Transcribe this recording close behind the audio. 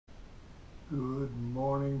Good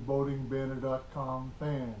morning, boatingbanner.com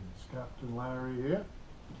fans. Captain Larry here.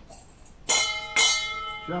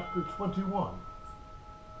 Chapter 21.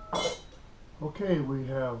 Okay, we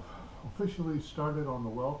have officially started on the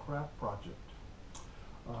Wellcraft project.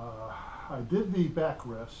 I did the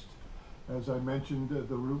backrest. As I mentioned,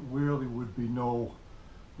 there really would be no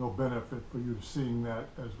benefit for you to seeing that,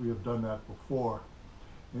 as we have done that before.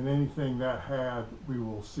 And anything that had, we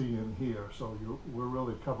will see in here. So we'll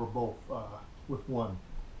really cover both with one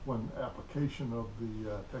application of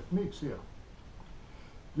the techniques here.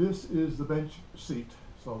 This is the bench seat.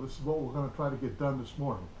 So this is what we're going to try to get done this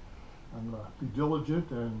morning. I'm going to be diligent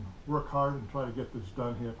and work hard and try to get this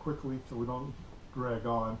done here quickly so we don't drag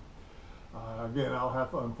on. Again, I'll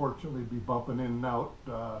have to unfortunately be bumping in and out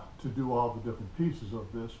to do all the different pieces of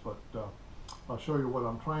this, but I'll show you what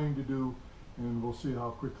I'm trying to do, and we'll see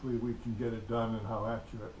how quickly we can get it done and how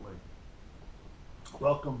accurately.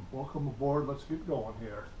 Welcome aboard. Let's get going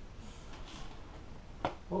here.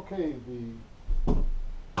 Okay, the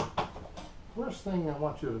first thing I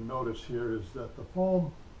want you to notice here is that the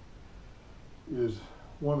foam is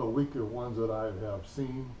one of the weaker ones that I have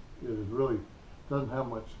seen. It really doesn't have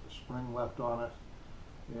much spring left on it,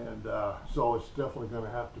 and so it's definitely going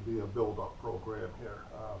to have to be a build-up program here.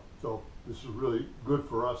 So this is really good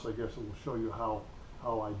for us. I guess it will show you how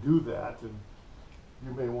I do that, and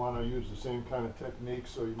you may want to use the same kind of technique,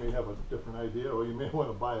 so you may have a different idea, or you may want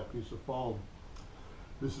to buy a piece of foam.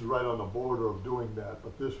 This is right on the border of doing that,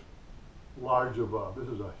 but this this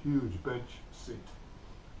is a huge bench seat.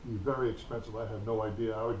 It'd be very expensive. I have no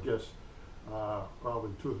idea. I would guess probably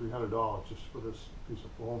 $200 or $300 just for this piece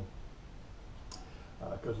of foam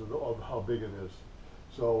because of how big it is.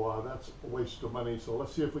 So that's a waste of money. So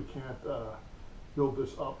let's see if we can't build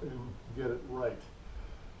this up and get it right.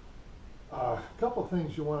 A couple of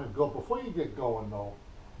things you want to go before you get going, though.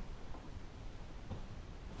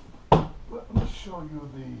 Let me show you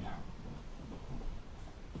the.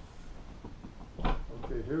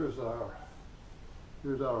 Okay, here's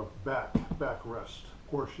our backrest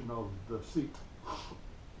portion of the seat,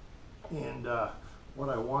 and what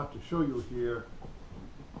I want to show you here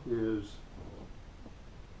is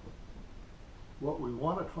what we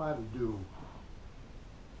want to try to do,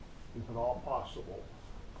 if at all possible.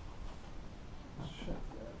 Let's check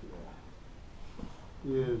that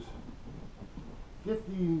here. Is get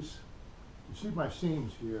these. You see my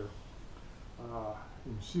seams here. You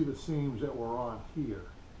can see the seams that were on here.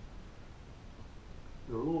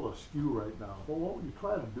 They're a little askew right now, but what you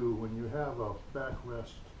try to do when you have a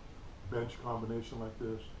backrest bench combination like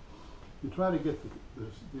this, you try to get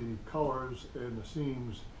the colors and the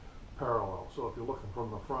seams parallel. So if you're looking from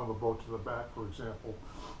the front of the boat to the back, for example,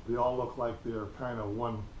 they all look like they're kind of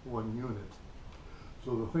one unit.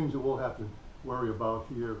 So the things that we'll have to worry about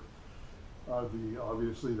here are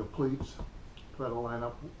obviously the pleats. Try to line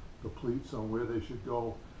up the pleats on where they should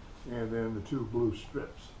go, and then the two blue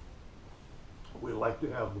strips. We like to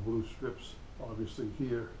have the blue strips obviously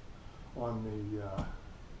here on the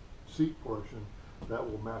seat portion. That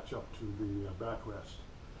will match up to the backrest.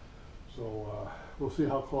 So we'll see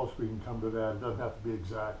how close we can come to that. It doesn't have to be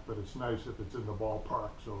exact, but it's nice if it's in the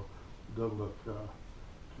ballpark, so it doesn't look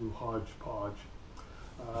too hodgepodge.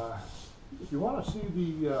 If you want to see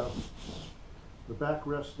the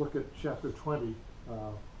backrest, look at chapter 20.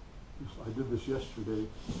 I did this yesterday,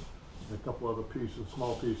 and a couple other pieces,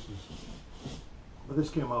 small pieces. But this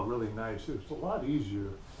came out really nice. It was a lot easier,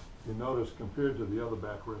 you notice, compared to the other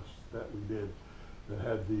backrests that we did that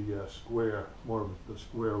had the square, more of the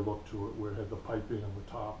square look to it, where it had the piping on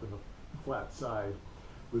the top and the flat side.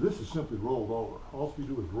 But this is simply rolled over. All you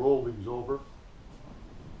do is roll these over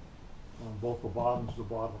on both the bottoms. The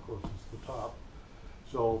bottom, of course, is the top.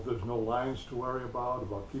 So there's no lines to worry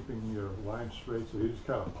about keeping your lines straight. So you just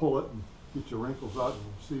kind of pull it and get your wrinkles out, and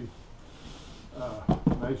you see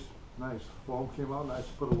nice foam came out nice.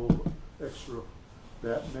 Put a little extra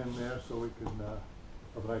batten in there so we can have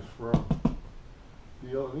a nice firm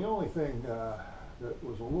deal. And the only thing that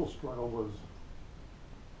was a little struggle was,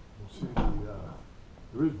 you see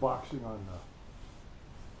there is boxing on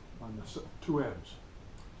the two ends.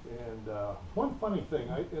 And one funny thing,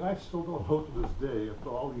 and I still don't know to this day, after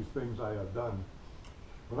all these things I have done,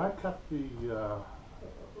 when I cut the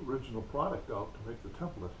original product out to make the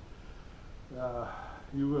template,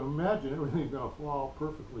 you would imagine everything's going to fall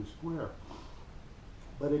perfectly square,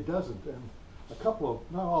 but it doesn't. And a couple of,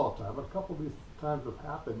 not all the time, but a couple of these times have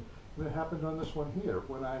happened, and it happened on this one here.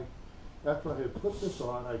 After I had put this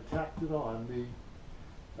on, I tacked it on.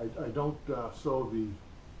 I don't sew the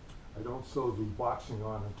boxing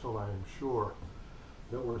on until I am sure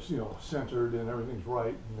that were, you know, centered and everything's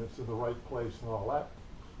right and it's in the right place and all that.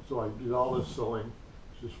 So I did all this sewing,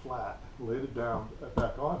 just flat, laid it down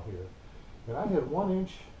back on here, and I had 1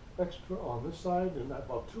 inch extra on this side and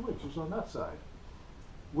about 2 inches on that side.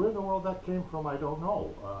 Where in the world that came from, I don't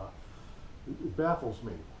know. It baffles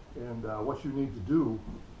me. And what you need to do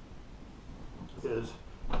is,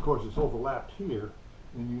 of course, it's overlapped here,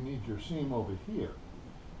 and you need your seam over here,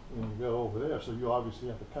 and you go over there. So you obviously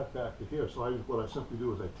have to cut back to here. So what I simply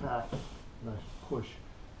do is I tack and I push,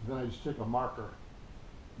 and then I just take a marker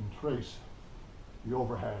and trace the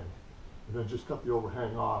overhang, and then just cut the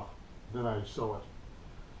overhang off. Then I sew it.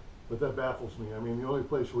 But that baffles me. I mean, the only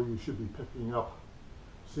place where you should be picking up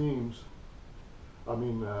seams,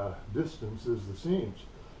 distance is the seams.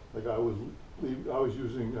 Like I was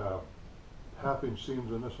using 1/2 inch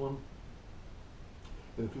seams in this one,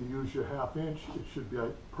 and if you use your 1/2 inch, it should be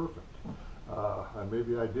perfect. And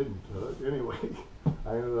maybe I didn't. Anyway,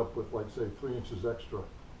 I ended up with, like, say, 3 inches extra,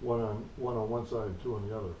 one on one side and 2 on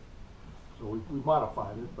the other. So we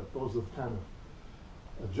modified it, but those are the kind of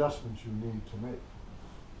adjustments you need to make.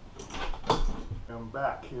 I'm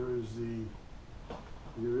back. Here is the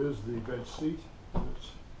bench seat in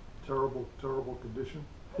its terrible, terrible condition.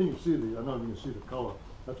 You can see I know you can see the color.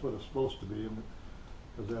 That's what it's supposed to be,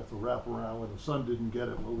 because they have to wrap around. When the sun didn't get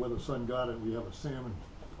it, well, where the sun got it, we have a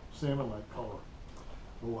salmon-like color.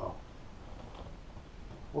 Oh well.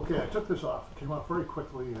 Okay, I took this off. It came off very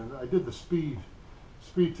quickly, and I did the speed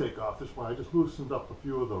takeoff. This one, I just loosened up a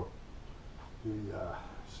few of the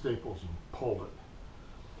staples and pulled it.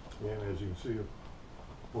 And as you can see,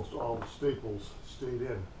 most all the staples stayed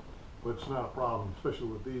in, but it's not a problem, especially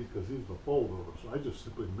with these, because these are fold over. So I just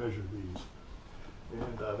simply measured these,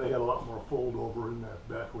 and they had a lot more fold over in that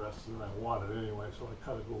backrest than I wanted anyway, so I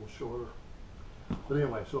cut it a little shorter. But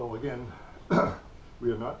anyway, so again,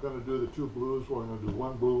 we are not going to do the 2 blues. We're going to do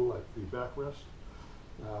 1 blue like the backrest.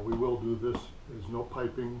 We will do this. There's no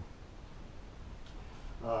piping.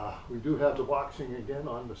 We do have the boxing again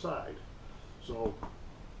on the side, so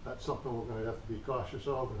that's something we're going to have to be cautious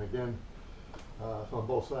of. And again, so on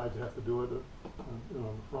both sides you have to do it on the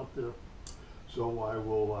front there. So I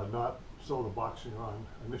will not sew the boxing on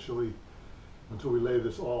initially until we lay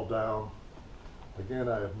this all down. Again,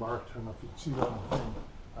 I have marked, I don't know if you can see that on the thing,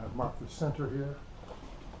 I have marked the center here.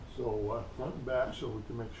 So front and back, so we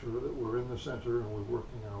can make sure that we're in the center and we're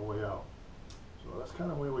working our way out. So that's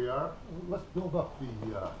kind of where we are. Let's build up the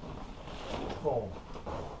foam.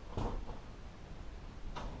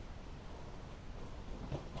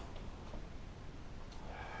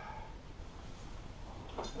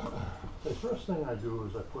 The first thing I do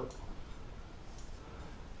is I put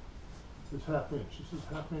this 1/2 inch. This is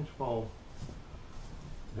 1/2 inch foam.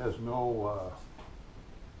 It has no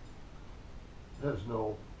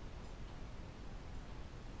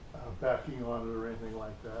backing on it or anything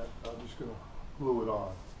like that. I'm just going to glue it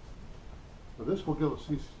on. So this will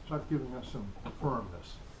start giving us some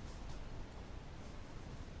firmness.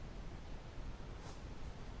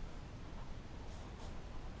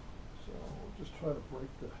 So we'll just try to break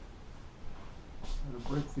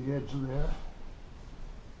the edge there.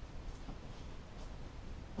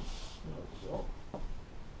 There we go.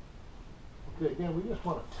 Okay, again, we just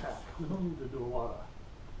want to tack. We don't need to do a lot of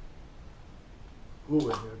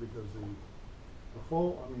glue in here because the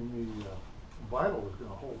foam, the vinyl is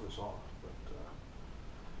going to hold this on. But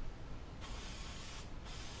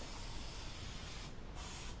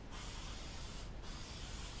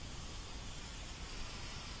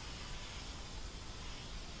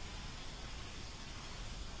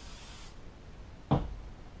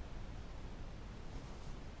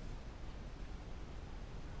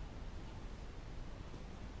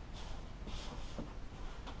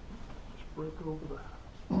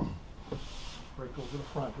break over the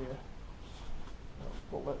front here.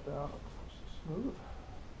 Pull that down smooth.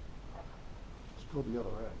 Let's go the other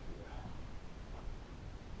end here.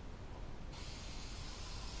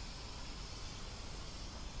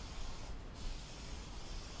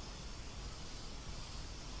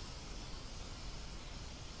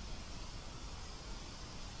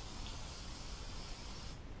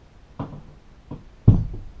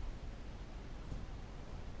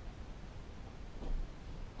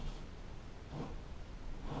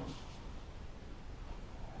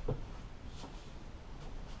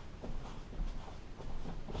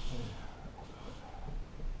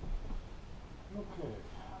 Okay,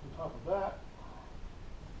 on top of that,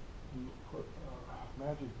 we put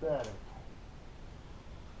magic batting.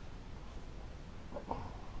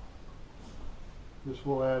 This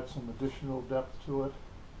will add some additional depth to it,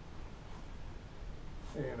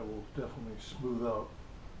 and it will definitely smooth out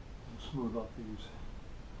these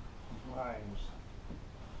lines.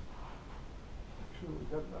 Make sure we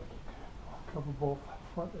got enough to cover both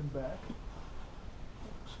front and back.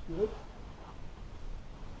 Looks good.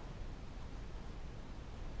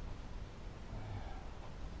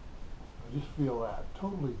 I just feel that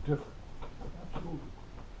totally different. Absolutely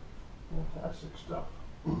fantastic stuff.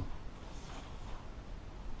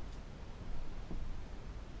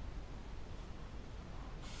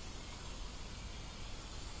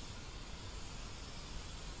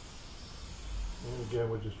 And again,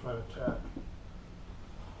 we're just trying to tack.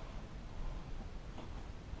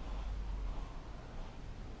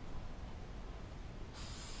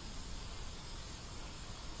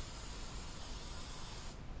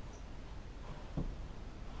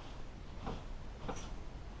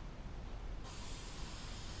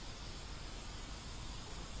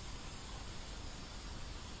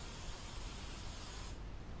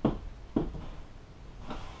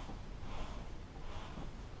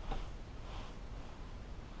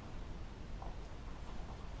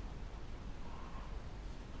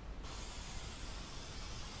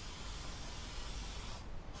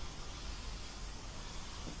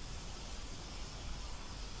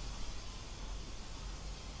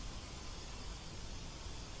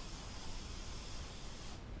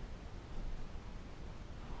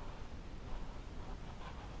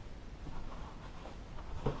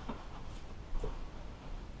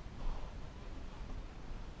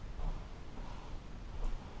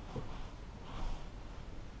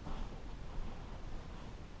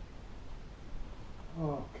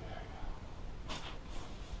 Okay.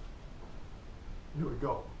 Here we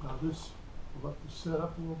go. Now this, we'll let this set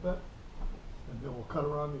up a little bit, and then we'll cut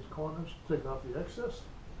around these corners, take out the excess,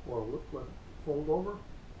 or let it fold over.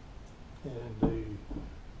 And the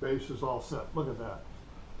base is all set. Look at that.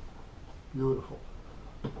 Beautiful.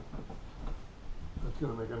 That's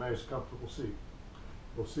going to make a nice, comfortable seat.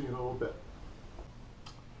 We'll see you in a little bit.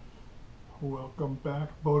 Welcome back,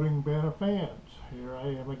 Boating Banner fans. Here I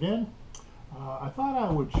am again. I thought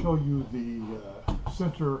I would show you the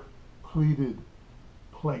center pleated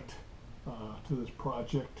plate to this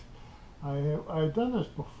project. I had done this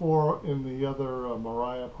before in the other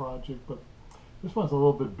Mariah project, but this one's a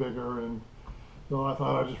little bit bigger, and so I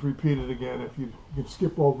thought I'd just repeat it again. If you can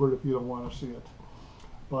skip over it if you don't want to see it.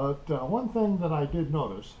 But one thing that I did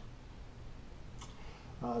notice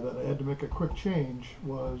that I had to make a quick change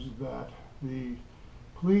was that the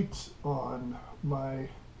pleats on my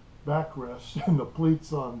backrest and the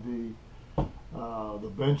pleats on the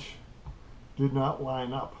bench did not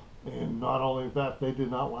line up, and not only that, they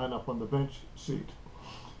did not line up on the bench seat.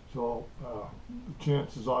 So the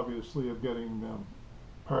chances obviously of getting them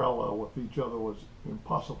parallel with each other was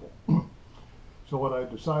impossible. So what I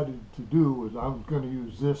decided to do is I'm going to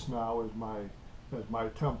use this now as my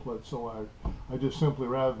template. So I just simply,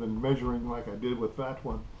 rather than measuring like I did with that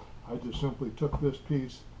one, I just simply took this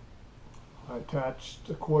piece, I attached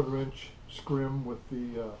a 1/4 inch scrim with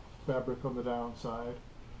the fabric on the downside,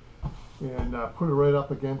 and put it right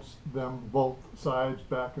up against them both sides,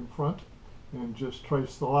 back and front, and just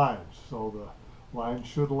trace the lines. So the lines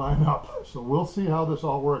should line up. So we'll see how this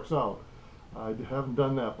all works out. I haven't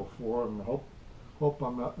done that before, and I hope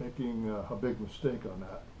I'm not making a big mistake on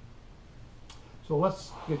that. So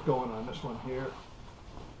let's get going on this one here.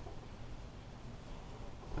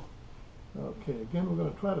 Okay, again, we're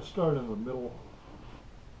going to try to start in the middle.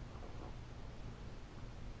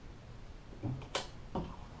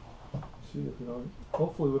 See if we don't,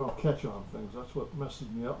 hopefully we don't catch on things. That's what messes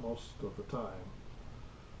me up most of the time.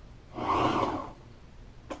 Okay,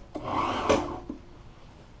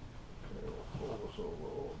 we'll fold this over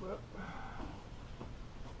a little bit.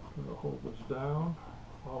 I'm going to hold this down,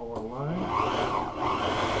 follow our line.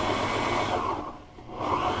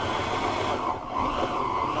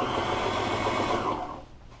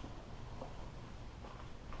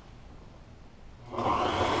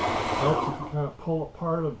 Helps if you kind of pull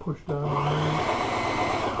apart and push down on these,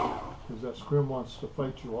 because that scrim wants to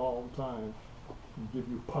fight you all the time and give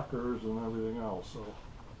you puckers and everything else. So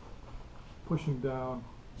pushing down,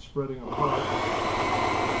 spreading apart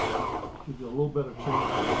gives you a little better chance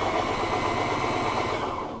of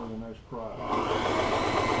having a nice product.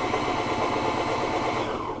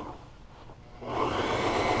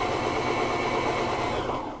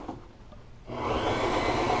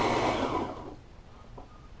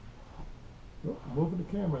 Moving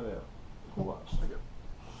the camera there. Hold on a second.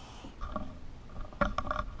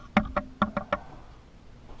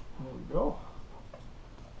 There we go.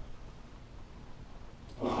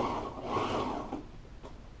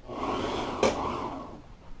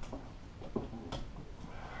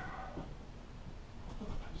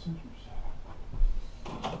 Scissors.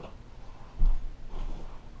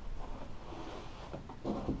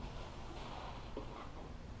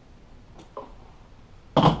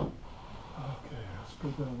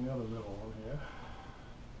 Put it on the other middle one here.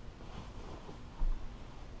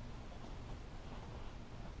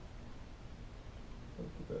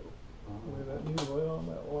 Lay that needle right on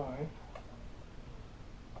that line.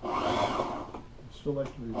 I'd still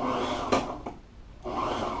like to reverse.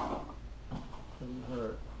 Doesn't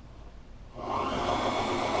hurt.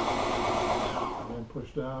 And then push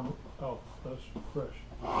down. Oh, that's fresh.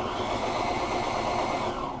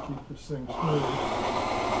 Keep this thing smooth.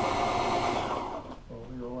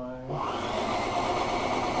 Over your line.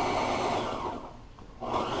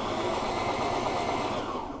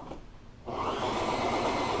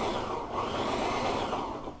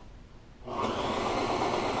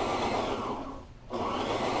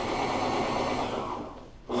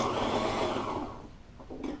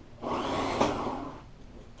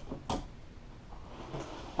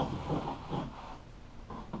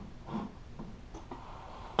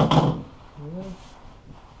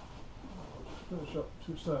 Finish up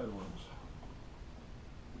two side ones.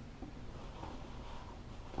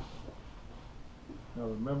 Now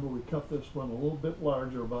remember, we cut this one a little bit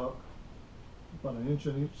larger, about an inch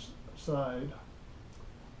on each side,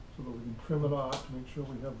 so that we can trim it off to make sure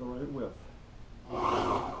we have the right width.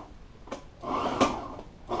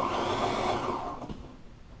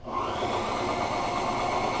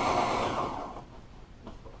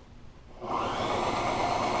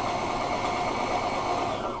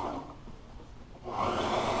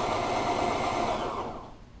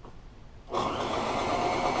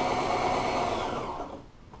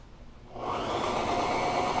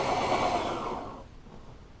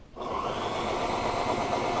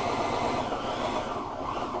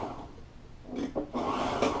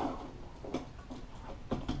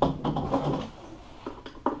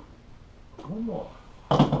 One more.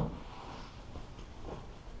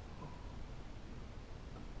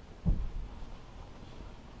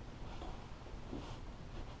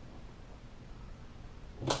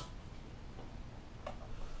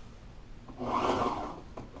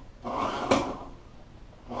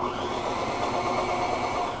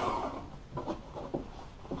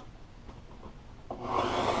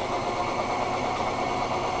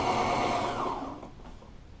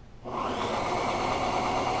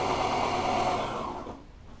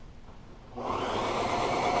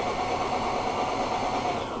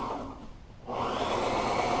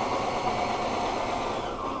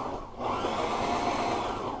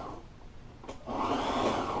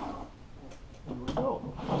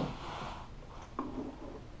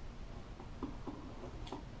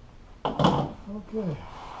 Okay,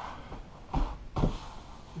 a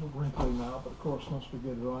little wrinkly now, but of course once we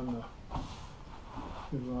get it on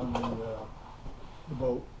the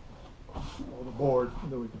boat or the board,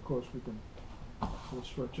 then we'll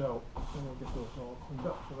stretch out and we'll get those all cleaned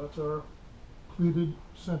up. So that's our pleated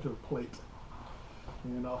center plate,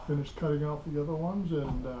 and I'll finish cutting out the other ones,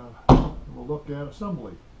 and we'll look at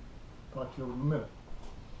assembly. Talk to you in a minute.